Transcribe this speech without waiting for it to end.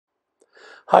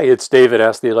Hi, it's David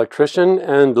Ask the Electrician,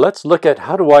 and let's look at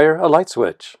how to wire a light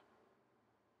switch.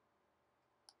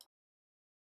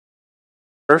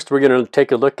 First, we're going to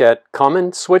take a look at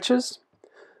common switches,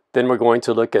 then we're going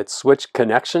to look at switch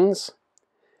connections,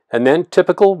 and then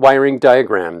typical wiring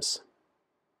diagrams.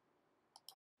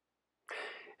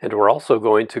 And we're also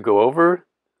going to go over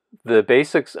the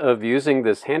basics of using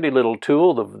this handy little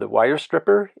tool, the wire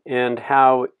stripper, and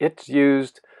how it's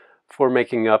used for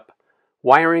making up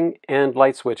wiring and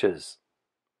light switches.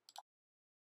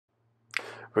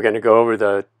 We're going to go over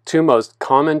the two most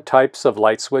common types of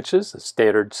light switches, a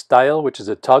standard style, which is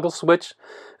a toggle switch,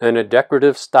 and a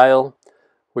decorative style,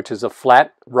 which is a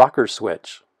flat rocker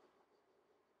switch.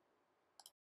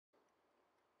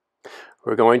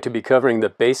 We're going to be covering the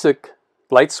basic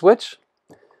light switch,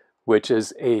 which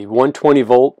is a 120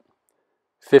 volt,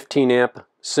 15 amp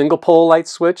single pole light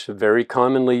switch, very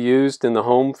commonly used in the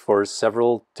home for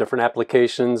several different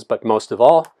applications, but most of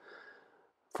all,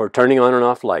 for turning on and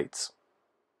off lights.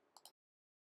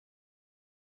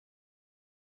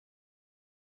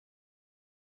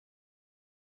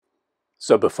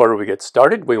 So before we get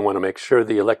started, we want to make sure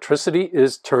the electricity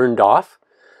is turned off,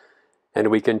 and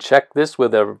we can check this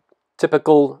with a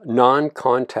typical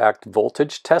non-contact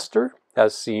voltage tester,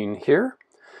 as seen here,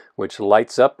 which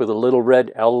lights up with a little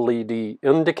red LED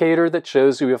indicator that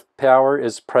shows you if power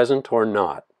is present or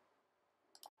not.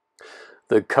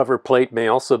 The cover plate may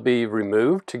also be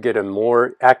removed to get a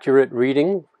more accurate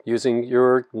reading using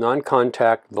your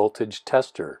non-contact voltage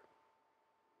tester.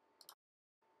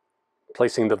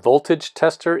 Placing the voltage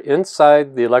tester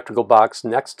inside the electrical box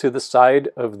next to the side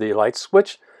of the light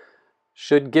switch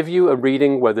should give you a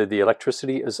reading whether the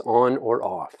electricity is on or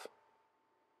off.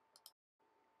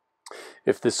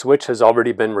 If the switch has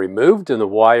already been removed and the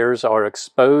wires are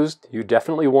exposed, you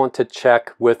definitely want to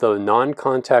check with a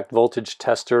non-contact voltage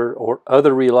tester or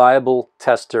other reliable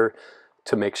tester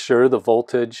to make sure the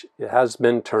voltage has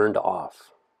been turned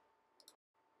off.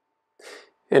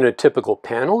 In a typical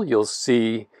panel, you'll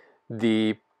see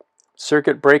the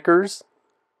circuit breakers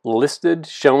listed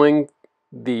showing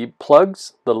the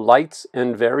plugs, the lights,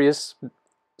 and various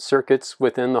circuits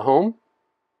within the home.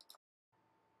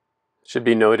 It should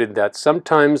be noted that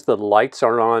sometimes the lights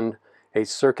are on a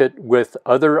circuit with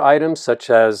other items such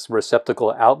as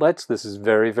receptacle outlets. This is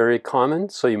very, very common,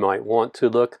 so you might want to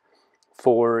look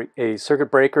for a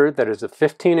circuit breaker that is a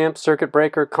 15 amp circuit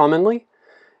breaker commonly,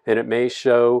 and it may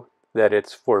show that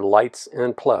it's for lights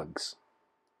and plugs.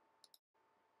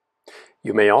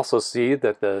 You may also see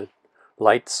that the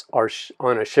lights are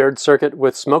on a shared circuit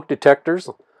with smoke detectors.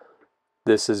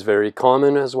 This is very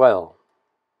common as well.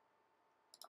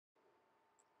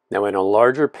 Now in a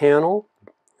larger panel,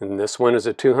 and this one is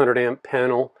a 200 amp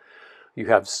panel, you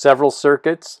have several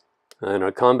circuits and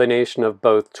a combination of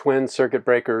both twin circuit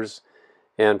breakers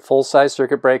and full-size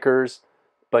circuit breakers,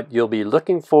 but you'll be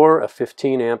looking for a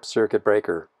 15 amp circuit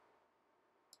breaker.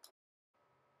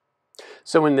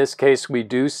 So in this case, we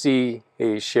do see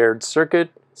a shared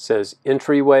circuit. It says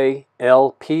entryway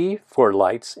LP for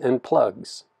lights and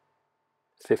plugs,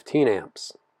 15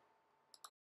 amps.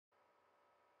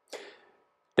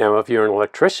 Now, if you're an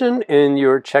electrician and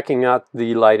you're checking out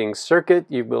the lighting circuit,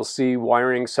 you will see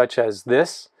wiring such as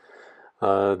this.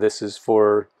 This is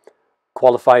for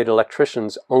qualified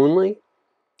electricians only.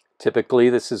 Typically,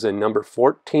 this is a number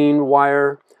 14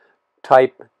 wire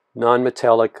type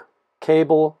non-metallic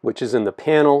cable, which is in the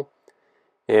panel,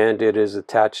 and it is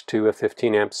attached to a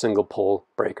 15 amp single pole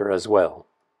breaker as well.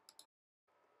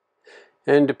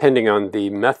 And depending on the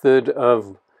method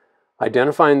of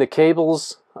identifying the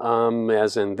cables,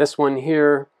 as in this one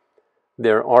here,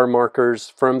 there are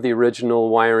markers from the original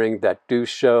wiring that do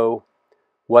show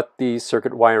what the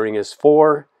circuit wiring is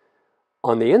for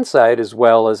on the inside as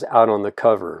well as out on the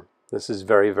cover. This is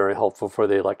very, very helpful for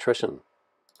the electrician.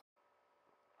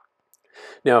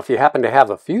 Now, if you happen to have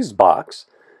a fuse box,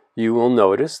 you will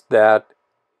notice that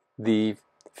the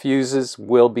fuses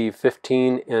will be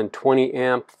 15 and 20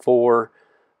 amp for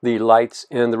the lights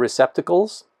and the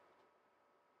receptacles.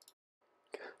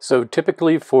 So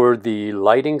typically for the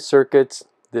lighting circuits,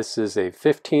 this is a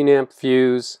 15 amp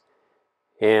fuse,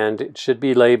 and it should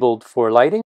be labeled for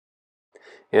lighting.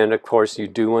 And of course, you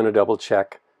do want to double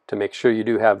check to make sure you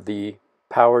do have the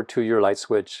power to your light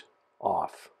switch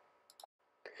off.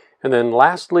 And then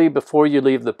lastly, before you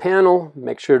leave the panel,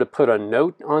 make sure to put a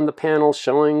note on the panel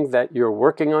showing that you're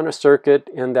working on a circuit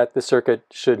and that the circuit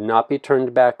should not be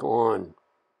turned back on.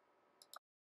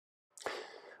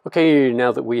 Okay,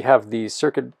 now that we have the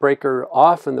circuit breaker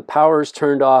off and the power is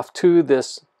turned off to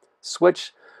this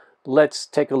switch, let's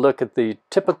take a look at the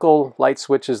typical light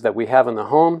switches that we have in the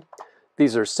home.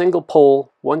 These are single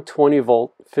pole 120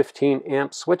 volt 15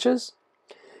 amp switches.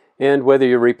 And whether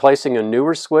you're replacing a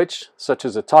newer switch, such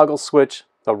as a toggle switch,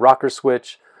 a rocker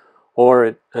switch,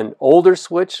 or an older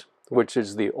switch, which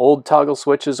is the old toggle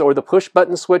switches, or the push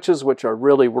button switches, which are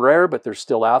really rare, but they're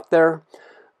still out there,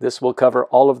 this will cover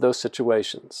all of those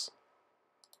situations.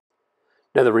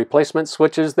 Now the replacement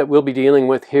switches that we'll be dealing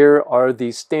with here are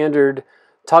the standard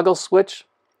toggle switch,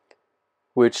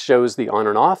 which shows the on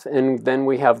and off, and then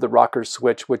we have the rocker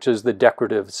switch, which is the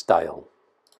decorative style.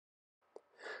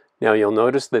 Now you'll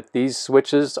notice that these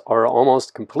switches are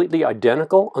almost completely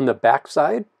identical on the back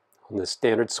side, on the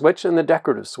standard switch and the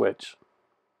decorative switch.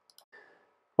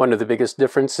 One of the biggest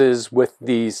differences with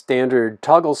the standard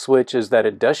toggle switch is that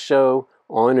it does show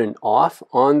on and off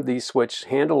on the switch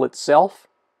handle itself.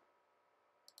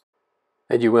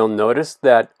 And you will notice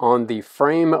that on the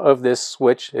frame of this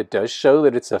switch, it does show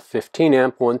that it's a 15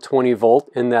 amp 120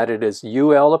 volt and that it is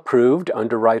UL approved,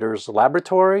 Underwriters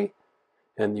Laboratory,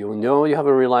 and you'll know you have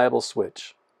a reliable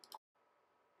switch.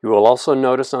 You will also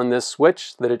notice on this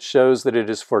switch that it shows that it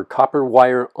is for copper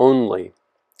wire only.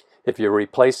 If you're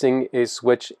replacing a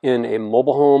switch in a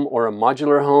mobile home or a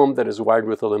modular home that is wired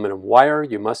with aluminum wire,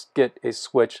 you must get a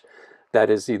switch that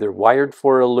is either wired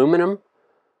for aluminum,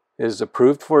 is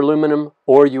approved for aluminum,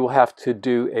 or you will have to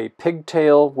do a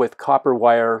pigtail with copper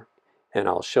wire, and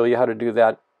I'll show you how to do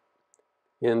that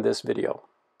in this video.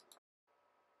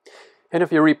 And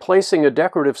if you're replacing a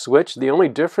decorative switch, the only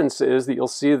difference is that you'll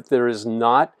see that there is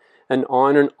not an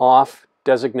on and off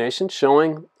designation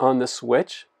showing on the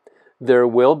switch. There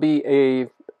will be a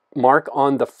mark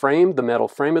on the frame, the metal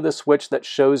frame of the switch, that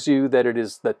shows you that it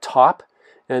is the top,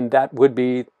 and that would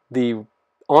be the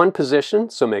on position,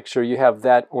 so make sure you have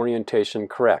that orientation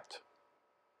correct.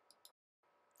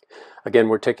 Again,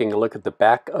 we're taking a look at the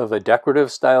back of a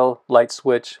decorative style light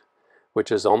switch, which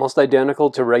is almost identical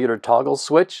to regular toggle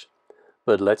switch,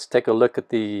 but let's take a look at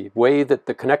the way that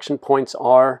the connection points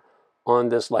are on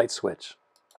this light switch.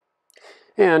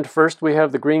 And first we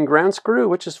have the green ground screw,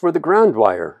 which is for the ground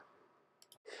wire.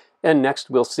 And next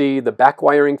we'll see the back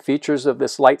wiring features of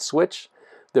this light switch.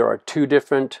 There are two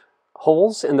different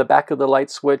holes in the back of the light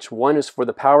switch. One is for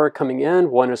the power coming in,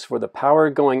 one is for the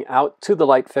power going out to the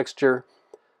light fixture.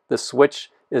 The switch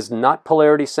is not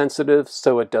polarity sensitive,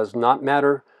 so it does not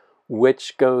matter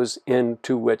which goes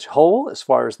into which hole as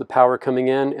far as the power coming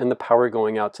in and the power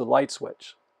going out to the light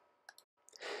switch.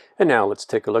 And now let's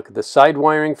take a look at the side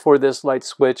wiring for this light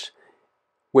switch,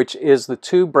 which is the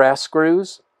two brass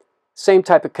screws. Same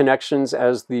type of connections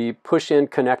as the push-in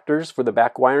connectors for the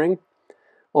back wiring,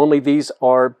 only these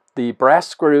are the brass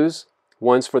screws.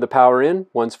 One's for the power in,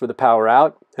 one's for the power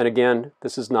out, and again,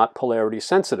 this is not polarity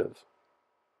sensitive.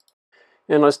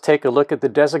 And let's take a look at the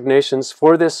designations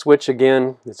for this switch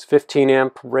again. It's 15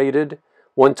 amp rated,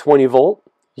 120 volt,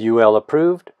 UL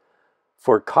approved.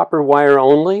 For copper wire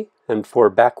only and for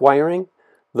back wiring,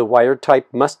 the wire type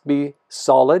must be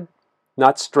solid,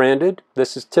 not stranded.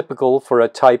 This is typical for a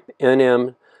type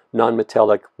NM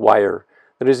non-metallic wire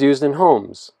that is used in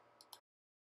homes.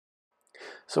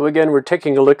 So again, we're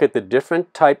taking a look at the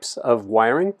different types of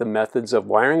wiring. The methods of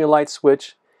wiring a light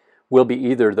switch will be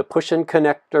either the push-in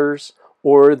connectors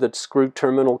or the screw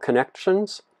terminal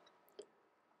connections.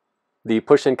 The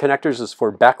push-in connectors is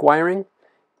for back wiring,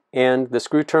 and the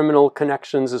screw terminal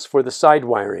connections is for the side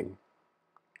wiring.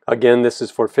 Again, this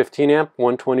is for 15 amp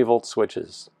 120 volt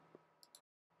switches.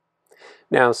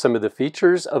 Now, some of the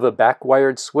features of a back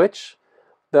wired switch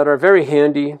that are very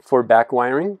handy for back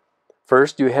wiring.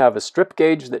 First, you have a strip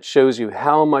gauge that shows you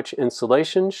how much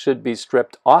insulation should be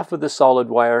stripped off of the solid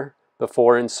wire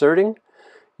before inserting.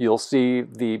 You'll see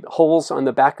the holes on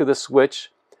the back of the switch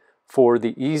for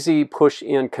the easy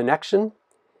push-in connection.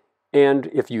 And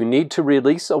if you need to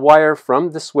release a wire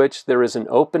from the switch, there is an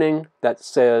opening that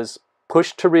says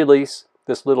push to release.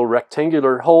 This little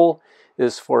rectangular hole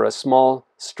is for a small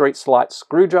straight slot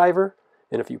screwdriver,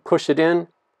 and if you push it in,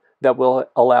 that will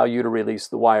allow you to release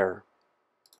the wire.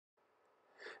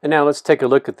 And now let's take a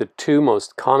look at the two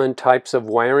most common types of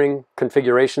wiring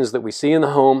configurations that we see in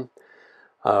the home.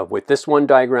 With this one,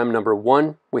 diagram number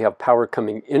 1, we have power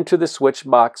coming into the switch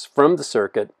box from the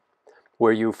circuit,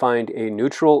 where you find a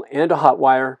neutral and a hot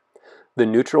wire. The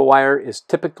neutral wire is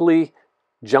typically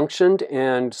junctioned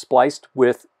and spliced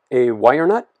with a wire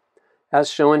nut,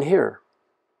 as shown here.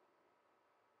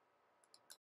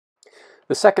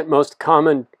 The second most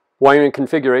common wiring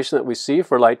configuration that we see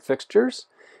for light fixtures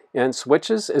and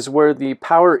switches is where the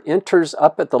power enters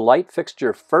up at the light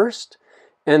fixture first,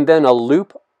 and then a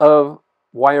loop of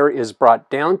wire is brought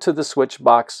down to the switch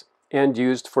box and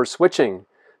used for switching.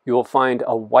 You will find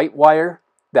a white wire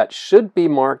that should be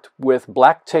marked with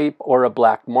black tape or a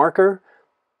black marker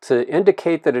to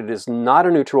indicate that it is not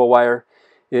a neutral wire.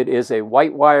 It is a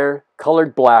white wire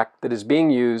colored black that is being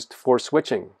used for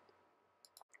switching.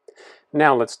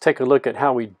 Now let's take a look at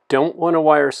how we don't want to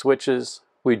wire switches.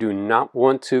 We do not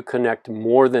want to connect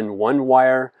more than one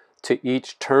wire to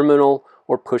each terminal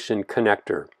or push-in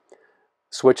connector.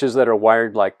 Switches that are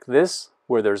wired like this,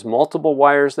 where there's multiple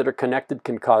wires that are connected,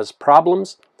 can cause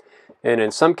problems. And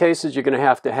in some cases, you're going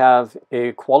to have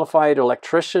a qualified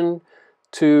electrician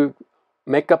to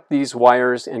make up these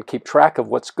wires and keep track of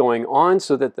what's going on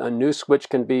so that a new switch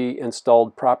can be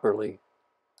installed properly.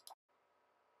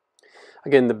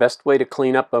 Again, the best way to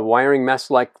clean up a wiring mess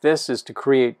like this is to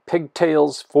create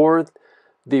pigtails for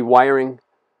the wiring,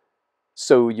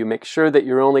 so you make sure that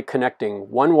you're only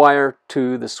connecting one wire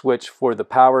to the switch for the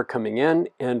power coming in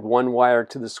and one wire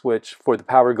to the switch for the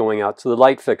power going out to the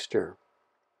light fixture.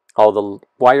 All the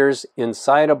wires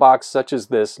inside a box such as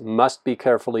this must be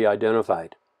carefully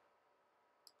identified.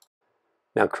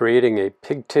 Now, creating a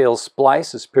pigtail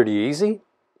splice is pretty easy.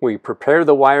 We prepare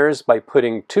the wires by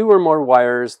putting 2 or more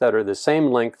wires that are the same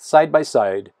length side by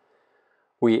side.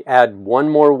 We add one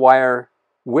more wire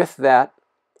with that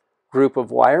group of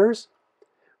wires.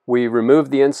 We remove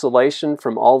the insulation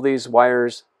from all these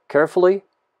wires carefully.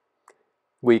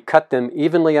 We cut them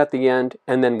evenly at the end,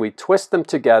 and then we twist them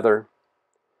together.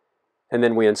 And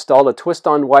then we install a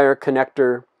twist-on wire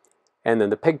connector, and then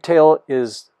the pigtail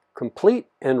is complete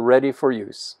and ready for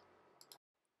use.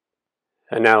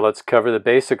 And now let's cover the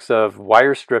basics of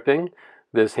wire stripping.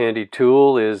 This handy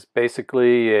tool is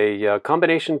basically a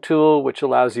combination tool which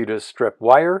allows you to strip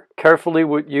wire carefully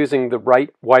using the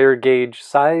right wire gauge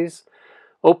size.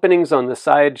 Openings on the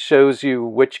side shows you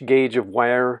which gauge of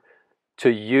wire to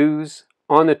use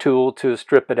on the tool to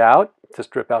strip out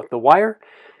the wire.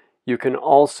 You can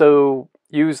also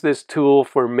use this tool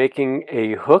for making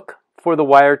a hook for the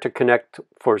wire to connect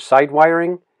for side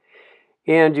wiring.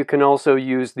 And you can also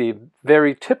use the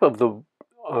very tip of the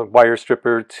wire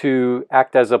stripper to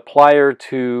act as a plier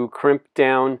to crimp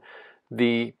down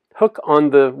the hook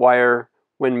on the wire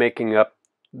when making up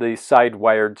the side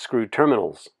wired screw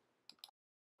terminals.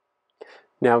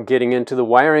 Now, getting into the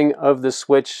wiring of the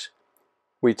switch,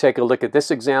 we take a look at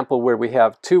this example where we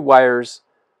have 2 wires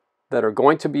that are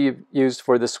going to be used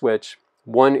for the switch.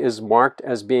 One is marked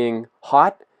as being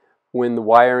hot. When the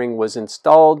wiring was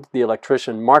installed, the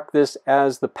electrician marked this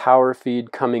as the power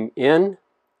feed coming in.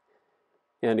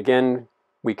 And again,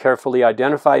 we carefully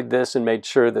identified this and made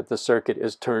sure that the circuit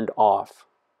is turned off.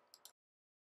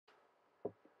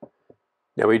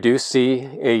 Now we do see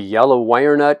a yellow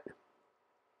wire nut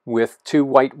with 2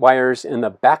 white wires in the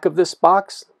back of this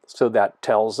box. So that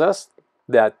tells us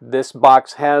that this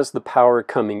box has the power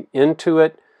coming into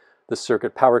it, the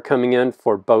circuit power coming in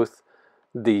for both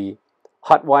the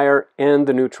hot wire and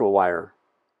the neutral wire.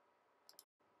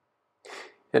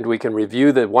 And we can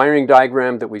review the wiring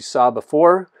diagram that we saw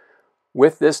before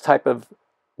with this type of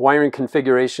wiring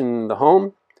configuration in the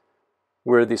home,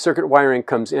 where the circuit wiring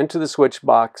comes into the switch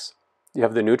box. You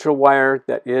have the neutral wire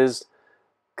that is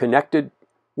connected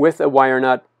with a wire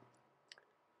nut.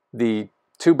 The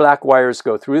 2 black wires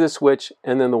go through the switch,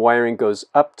 and then the wiring goes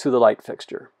up to the light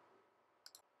fixture.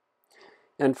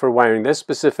 And for wiring this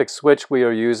specific switch, we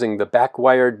are using the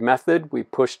back-wired method. We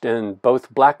pushed in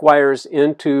both black wires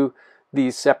into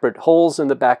these separate holes in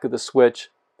the back of the switch.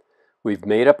 We've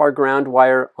made up our ground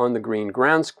wire on the green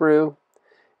ground screw,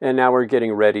 and now we're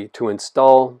getting ready to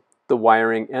install the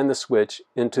wiring and the switch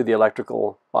into the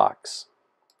electrical box.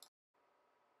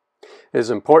 It is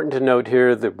important to note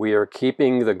here that we are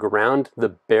keeping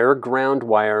the bare ground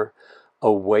wire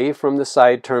away from the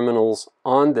side terminals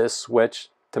on this switch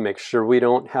to make sure we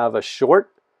don't have a short,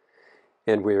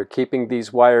 and we are keeping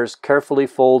these wires carefully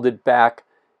folded back,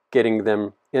 getting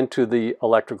them into the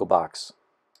electrical box.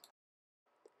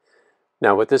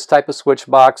 Now, with this type of switch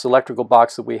box, electrical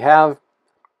box that we have,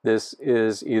 this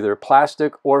is either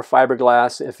plastic or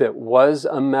fiberglass. If it was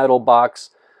a metal box,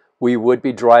 we would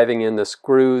be driving in the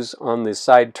screws on the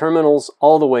side terminals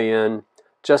all the way in,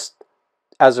 just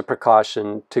as a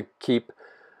precaution to keep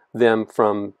them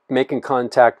from making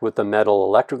contact with the metal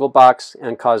electrical box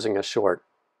and causing a short.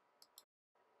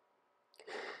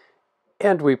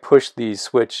 And we push the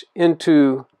switch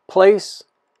into place,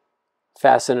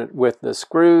 fasten it with the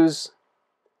screws,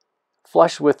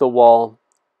 flush with the wall,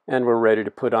 and we're ready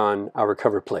to put on our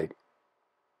cover plate.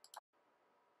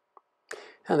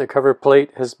 And the cover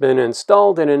plate has been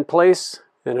installed and in place,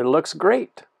 and it looks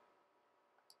great.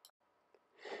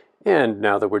 And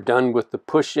now that we're done with the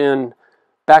push-in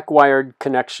back-wired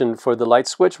connection for the light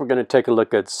switch. We're going to take a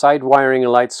look at side wiring a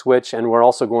light switch, and we're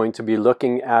also going to be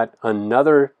looking at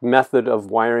another method of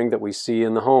wiring that we see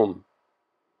in the home.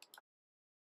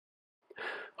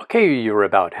 Okay, you're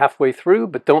about halfway through,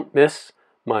 but don't miss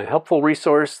my helpful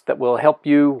resource that will help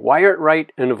you wire it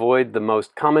right and avoid the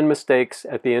most common mistakes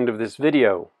at the end of this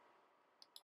video.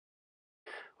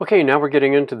 Okay, now we're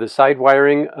getting into the side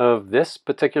wiring of this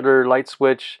particular light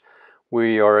switch.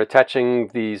 We are attaching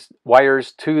these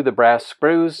wires to the brass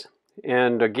screws,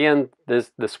 and again,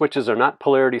 the switches are not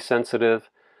polarity sensitive,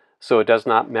 so it does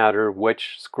not matter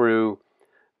which screw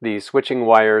the switching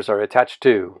wires are attached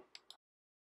to.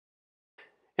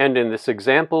 And in this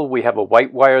example, we have a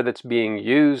white wire that's being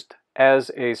used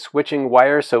as a switching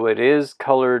wire, so it is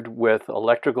colored with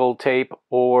electrical tape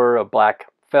or a black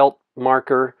felt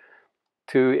marker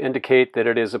to indicate that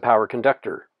it is a power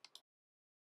conductor.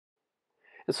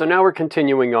 And so now we're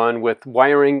continuing on with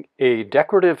wiring a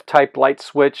decorative type light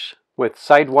switch with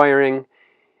side wiring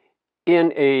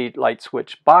in a light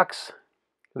switch box.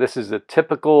 This is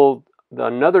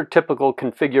another typical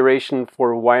configuration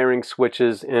for wiring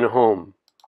switches in a home.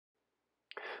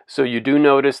 So you do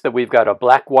notice that we've got a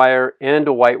black wire and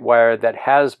a white wire that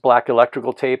has black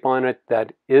electrical tape on it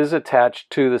that is attached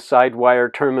to the side wire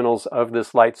terminals of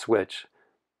this light switch.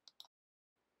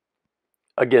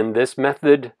 Again, this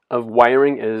method of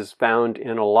wiring is found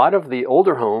in a lot of the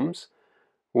older homes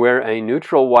where a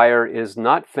neutral wire is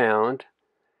not found.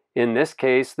 In this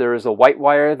case, there is a white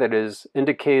wire that is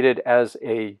indicated as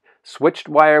a switched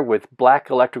wire with black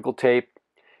electrical tape,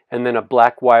 and then a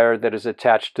black wire that is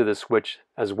attached to the switch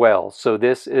as well. So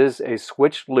this is a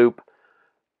switch loop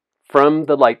from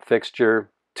the light fixture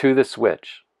to the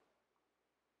switch.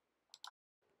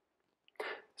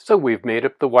 So we've made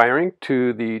up the wiring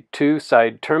to the two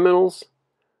side terminals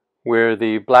where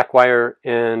the black wire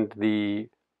and the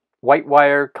white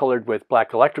wire colored with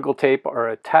black electrical tape are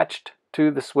attached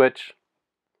to the switch.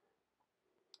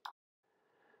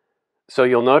 So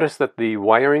you'll notice that the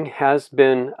wiring has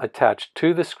been attached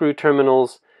to the screw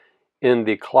terminals in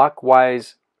the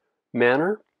clockwise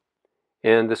manner,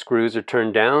 and the screws are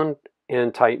turned down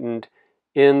and tightened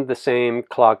in the same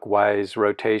clockwise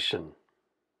rotation.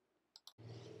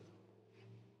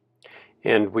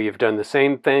 And we've done the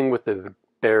same thing with the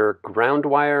bare ground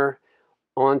wire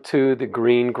onto the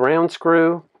green ground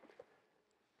screw.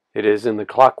 It is in the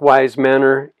clockwise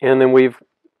manner, and then we've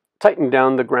tightened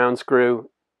down the ground screw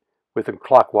with a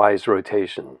clockwise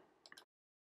rotation.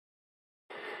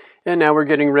 And now we're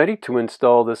getting ready to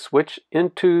install the switch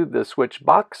into the switch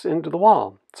box into the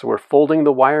wall. So we're folding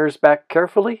the wires back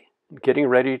carefully, getting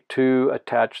ready to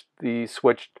attach the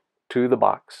switch to the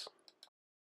box.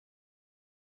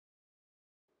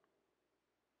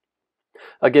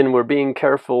 Again, we're being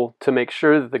careful to make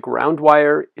sure that the ground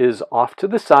wire is off to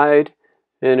the side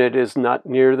and it is not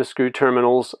near the screw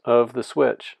terminals of the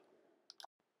switch.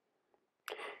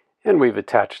 And we've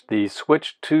attached the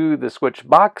switch to the switch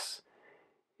box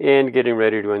and getting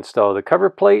ready to install the cover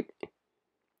plate,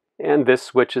 and this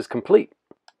switch is complete.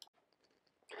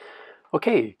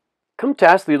 Okay, come to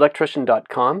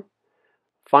AskTheElectrician.com,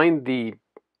 find the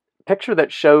picture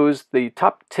that shows the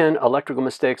top 10 electrical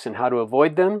mistakes and how to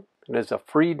avoid them. It is a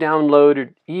free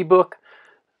downloaded ebook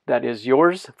that is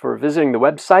yours for visiting the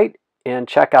website, and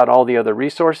check out all the other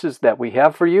resources that we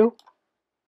have for you.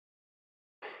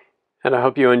 And I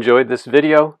hope you enjoyed this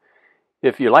video.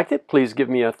 If you liked it, please give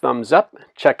me a thumbs up.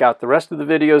 Check out the rest of the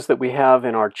videos that we have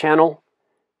in our channel.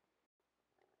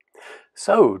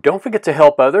 So don't forget to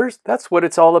help others. That's what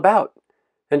it's all about.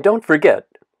 And don't forget,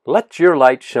 let your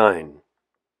light shine.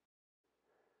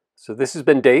 So this has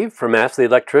been Dave from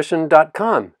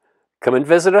AskTheElectrician.com. Come and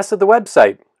visit us at the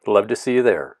website. Love to see you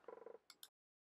there.